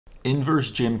Inverse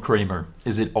Jim Cramer.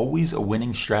 Is it always a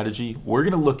winning strategy? We're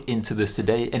going to look into this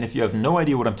today, and if you have no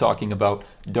idea what I'm talking about,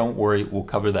 don't worry, we'll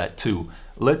cover that too.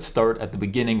 Let's start at the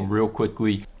beginning real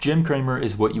quickly. Jim Cramer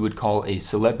is what you would call a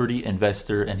celebrity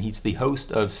investor, and he's the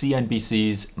host of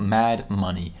CNBC's Mad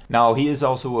Money. Now, he is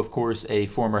also, of course, a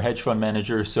former hedge fund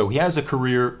manager, so he has a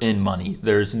career in money.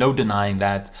 There's no denying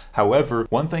that. However,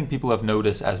 one thing people have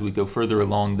noticed as we go further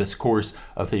along this course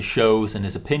of his shows and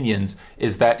his opinions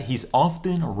is that he's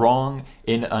often wrong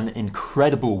in an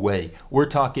incredible way. We're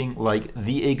talking like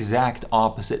the exact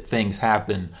opposite things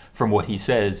happen from what he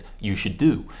says you should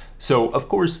do. So, of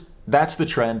course, that's the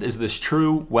trend. Is this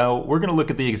true? Well, we're going to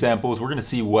look at the examples. We're going to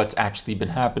see what's actually been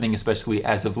happening, especially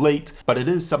as of late. But it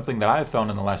is something that I've found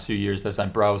in the last few years as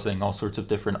I'm browsing all sorts of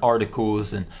different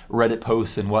articles and Reddit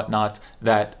posts and whatnot,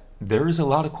 that there is a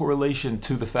lot of correlation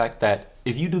to the fact that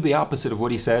if you do the opposite of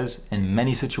what he says in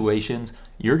many situations,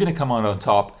 you're going to come out on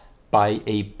top by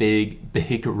a big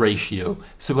ratio.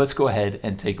 So let's go ahead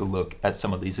and take a look at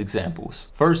some of these examples.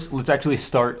 First, let's actually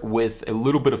start with a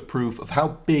little bit of proof of how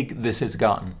big this has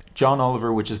gotten. John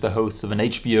Oliver, which is the host of an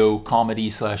HBO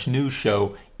comedy/news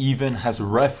show, even has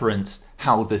referenced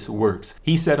how this works.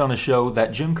 He said on a show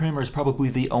that Jim Cramer is probably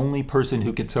the only person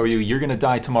who can tell you you're gonna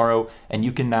die tomorrow, and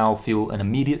you can now feel an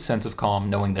immediate sense of calm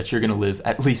knowing that you're gonna live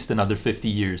at least another 50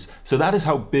 years. So that is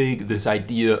how big this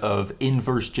idea of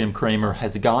inverse Jim Cramer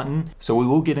has gotten. So we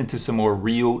will get into some more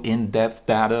real in-depth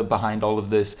data behind all of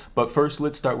this, but first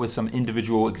let's start with some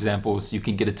individual examples so you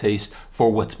can get a taste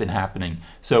for what's been happening.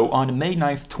 So on May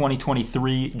 9th,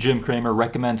 2023, Jim Cramer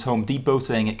recommends Home Depot,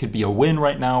 saying it could be a win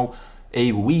right now.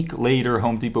 A week later,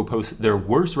 Home Depot posts their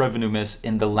worst revenue miss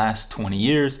in the last 20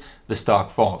 years. The stock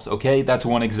falls. Okay, that's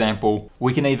one example.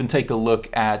 We can even take a look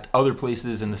at other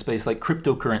places in the space like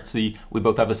cryptocurrency. We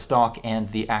both have a stock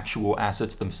and the actual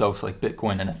assets themselves like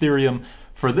Bitcoin and Ethereum.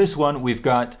 For this one, we've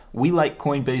got, we like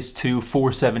Coinbase to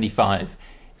 475.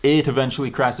 It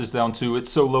eventually crashes down to,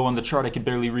 it's so low on the chart I can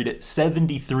barely read it,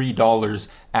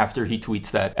 $73 after he tweets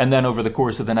that. And then over the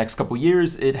course of the next couple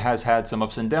years, it has had some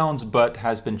ups and downs, but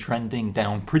has been trending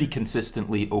down pretty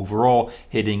consistently overall,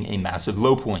 hitting a massive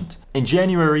low point. In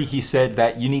January, he said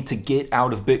that you need to get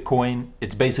out of Bitcoin.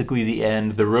 It's basically the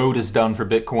end. The road is done for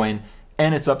Bitcoin,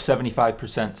 and it's up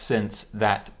 75% since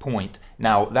that point.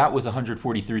 Now, that was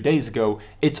 143 days ago.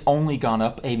 It's only gone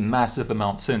up a massive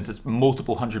amount since. It's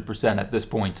multiple 100% at this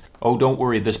point. Oh, don't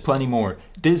worry, there's plenty more.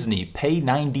 Disney, pay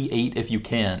 98 if you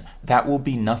can. That will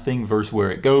be nothing versus where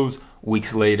it goes.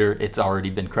 Weeks later, it's already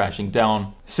been crashing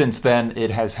down. Since then, it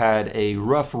has had a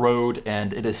rough road,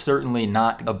 and it is certainly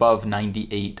not above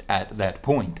 98 at that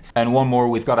point. And one more,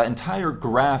 we've got an entire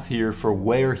graph here for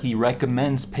where he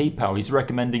recommends PayPal. He's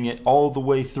recommending it all the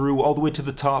way through, all the way to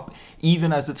the top.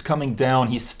 Even as it's coming down,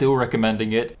 he's still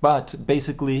recommending it. But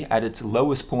basically, at its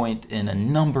lowest point in a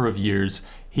number of years,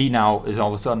 he now is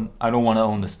all of a sudden, I don't want to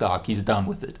own the stock. He's done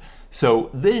with it. So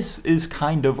this is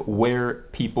kind of where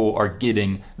people are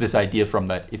getting this idea from,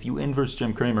 that if you inverse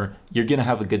Jim Cramer, you're gonna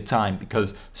have a good time,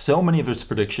 because so many of his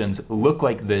predictions look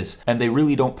like this and they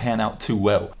really don't pan out too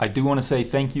well. I do want to say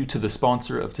thank you to the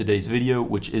sponsor of today's video,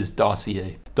 which is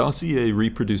Dossier. Dossier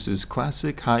reproduces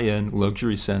classic high-end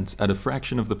luxury scents at a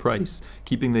fraction of the price,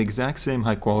 keeping the exact same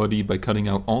high quality by cutting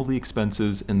out all the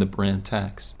expenses and the brand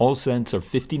tax. All scents are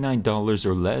 $59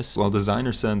 or less, while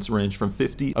designer scents range from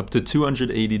 $50 up to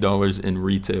 $280 in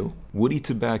retail. Woody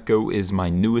Tobacco is my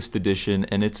newest addition,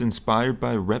 and it's inspired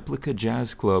by Replica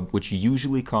Jazz Club, which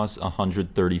usually costs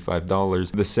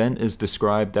 $135. The scent is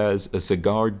described as a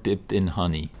cigar dipped in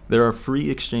honey. There are free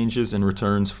exchanges and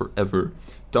returns forever.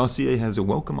 Dossier has a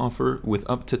welcome offer with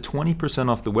up to 20%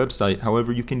 off the website.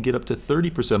 However, you can get up to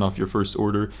 30% off your first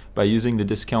order by using the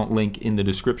discount link in the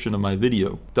description of my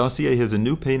video. Dossier has a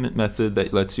new payment method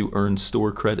that lets you earn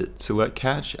store credit. Select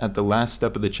cash at the last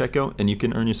step of the checkout, and you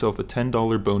can earn yourself a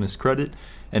 $10 bonus credit,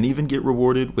 and even get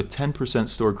rewarded with 10%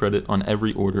 store credit on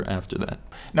every order after that.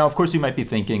 Now, of course, you might be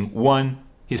thinking, one,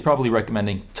 he's probably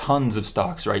recommending tons of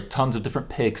stocks, right? Tons of different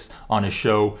picks on his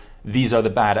show. These are the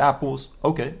bad apples.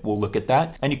 Okay, we'll look at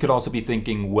that. And you could also be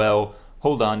thinking, well,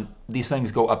 hold on, these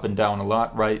things go up and down a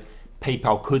lot, right?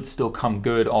 PayPal could still come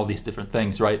good, all these different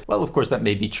things, right? Well, of course, that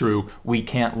may be true. We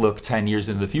can't look 10 years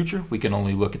into the future. We can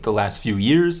only look at the last few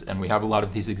years, and we have a lot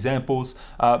of these examples.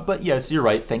 But yes, you're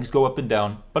right, things go up and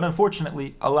down. But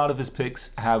unfortunately, a lot of his picks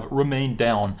have remained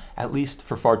down, at least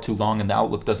for far too long, and the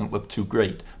outlook doesn't look too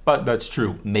great. But that's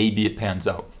true. Maybe it pans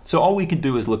out. So all we can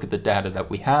do is look at the data that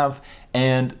we have,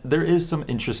 and there is some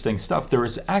interesting stuff. There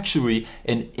is actually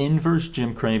an inverse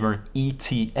Jim Cramer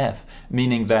ETF,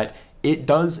 meaning that it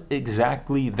does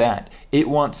exactly that. It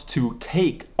wants to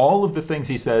take all of the things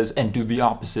he says and do the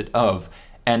opposite of.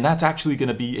 And that's actually going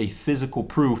to be a physical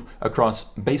proof across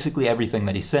basically everything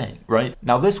that he's saying, right?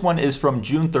 Now, this one is from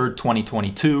June 3rd,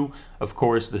 2022. Of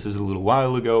course, this is a little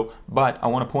while ago, but I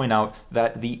want to point out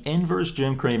that the Inverse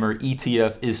Jim Cramer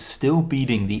ETF is still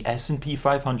beating the S&P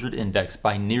 500 index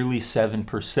by nearly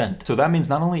 7%. So that means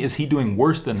not only is he doing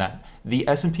worse than that, the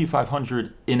S&P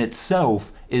 500 in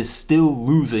itself is still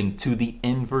losing to the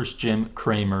Inverse Jim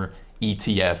Cramer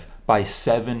ETF by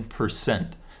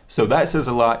 7%. So that says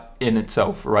a lot in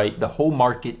itself, right? The whole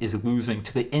market is losing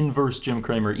to the Inverse Jim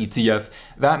Cramer ETF.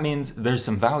 That means there's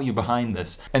some value behind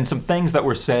this. And some things that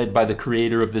were said by the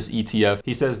creator of this ETF.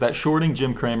 He says that shorting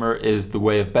Jim Cramer is the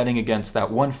way of betting against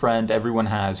that one friend everyone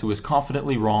has who is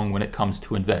confidently wrong when it comes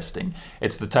to investing.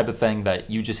 It's the type of thing that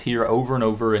you just hear over and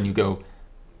over and you go,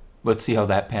 let's see how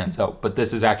that pans out. But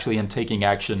this is actually him taking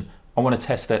action. I want to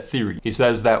test that theory. He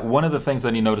says that one of the things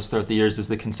that he noticed throughout the years is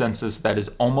the consensus that is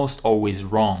almost always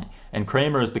wrong. And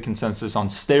Cramer is the consensus on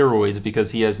steroids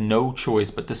because he has no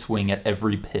choice but to swing at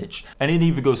every pitch. And it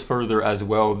even goes further as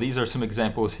well. These are some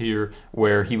examples here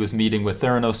where he was meeting with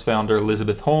Theranos founder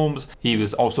Elizabeth Holmes. He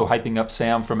was also hyping up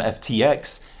Sam from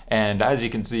FTX. And as you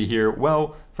can see here,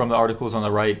 well, from the articles on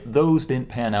the right, those didn't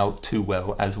pan out too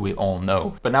well, as we all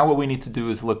know. But now what we need to do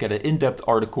is look at an in-depth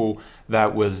article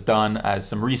that was done as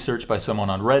some research by someone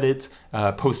on Reddit,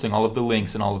 posting all of the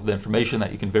links and all of the information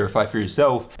that you can verify for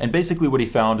yourself. And basically what he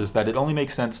found is that it only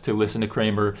makes sense to listen to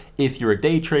Cramer if you're a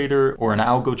day trader or an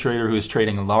algo trader who is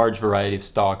trading a large variety of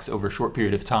stocks over a short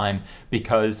period of time,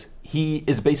 because he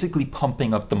is basically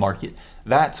pumping up the market.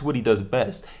 That's what he does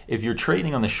best. If you're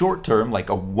trading on the short term, like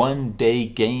a one-day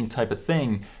gain type of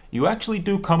thing, you actually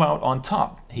do come out on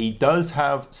top. He does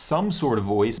have some sort of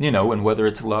voice, you know, and whether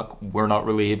it's luck, we're not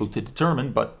really able to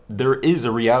determine, but there is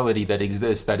a reality that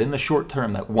exists that in the short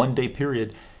term, that one-day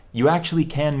period, you actually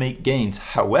can make gains.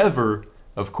 However,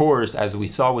 of course, as we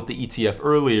saw with the ETF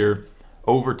earlier,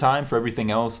 over time, for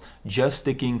everything else, just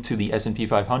sticking to the S&P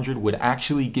 500 would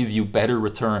actually give you better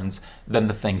returns than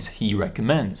the things he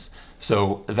recommends.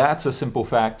 So that's a simple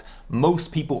fact.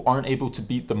 Most people aren't able to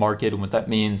beat the market, and what that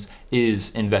means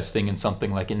is investing in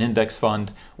something like an index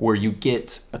fund where you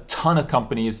get a ton of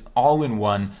companies all in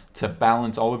one to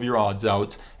balance all of your odds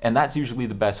out, and that's usually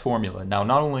the best formula. Now,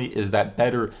 not only is that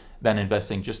better than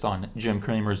investing just on Jim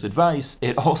Cramer's advice,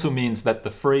 it also means that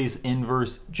the phrase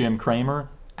Inverse Jim Cramer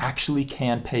actually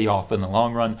can pay off in the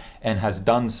long run and has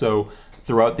done so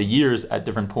throughout the years at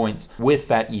different points with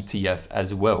that ETF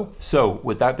as well. So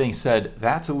with that being said,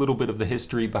 that's a little bit of the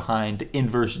history behind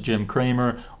Inverse Jim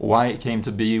Cramer, why it came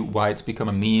to be, why it's become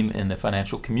a meme in the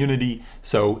financial community.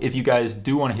 So if you guys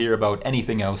do want to hear about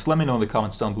anything else, let me know in the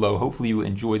comments down below. Hopefully you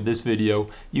enjoyed this video.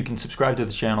 You can subscribe to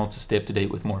the channel to stay up to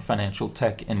date with more financial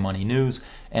tech and money news,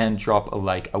 and drop a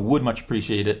like. I would much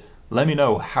appreciate it. Let me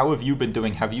know, how have you been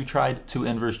doing? Have you tried to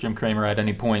inverse Jim Cramer at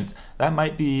any point? That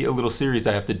might be a little series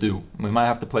I have to do. We might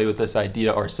have to play with this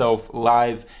idea ourselves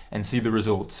live and see the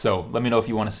results. So let me know if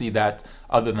you want to see that.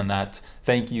 Other than that,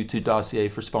 thank you to Dossier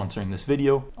for sponsoring this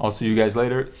video. I'll see you guys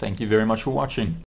later. Thank you very much for watching.